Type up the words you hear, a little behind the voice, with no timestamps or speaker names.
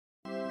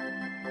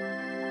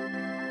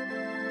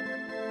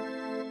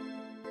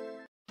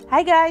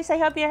Hi guys, I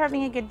hope you're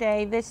having a good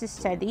day. This is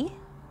Teddy.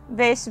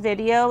 This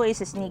video is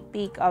a sneak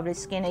peek of the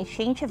skin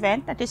exchange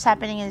event that is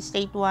happening in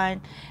State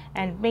 1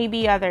 and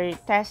maybe other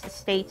test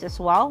states as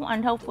well,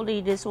 and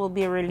hopefully this will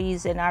be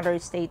released in other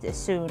states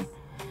soon.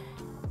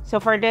 So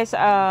for this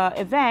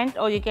event,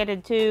 all you get to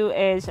do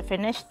is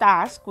finish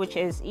task, which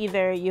is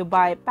either you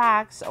buy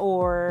packs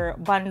or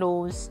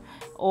bundles,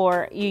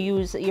 or you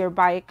use your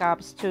buy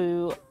cups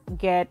to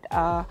get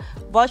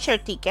voucher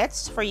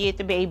tickets for you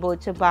to be able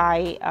to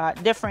buy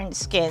different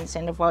skins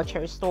in the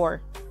voucher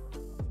store.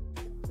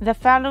 The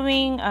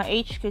following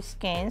HQ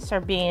skins are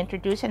being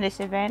introduced in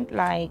this event,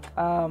 like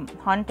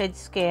Haunted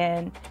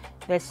skin,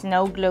 the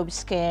Snow Globe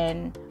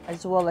skin,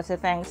 as well as the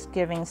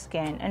Thanksgiving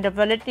skin. And the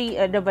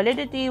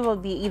validity will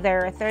be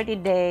either 30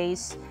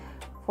 days,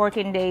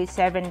 14 days,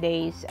 7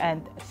 days,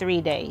 and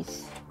 3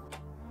 days.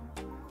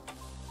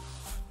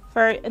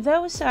 For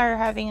those who are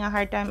having a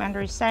hard time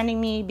understanding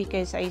me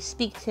because I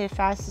speak too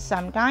fast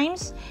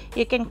sometimes,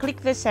 you can click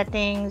the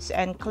settings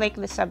and click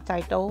the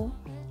subtitle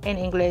in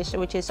English,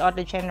 which is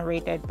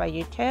auto-generated by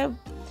YouTube.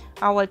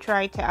 I will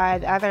try to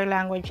add other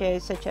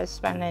languages such as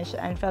Spanish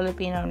and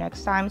Filipino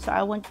next time, so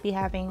I won't be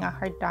having a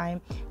hard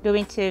time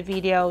doing 2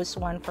 videos,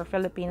 one for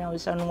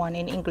Filipinos and one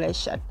in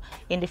English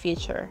in the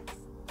future.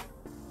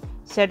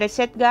 So that's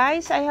it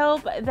guys. I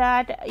hope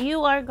that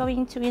you are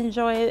going to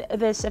enjoy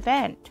this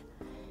event.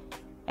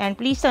 And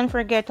please don't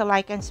forget to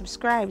like and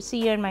subscribe.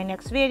 See you in my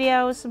next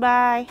videos.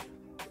 Bye!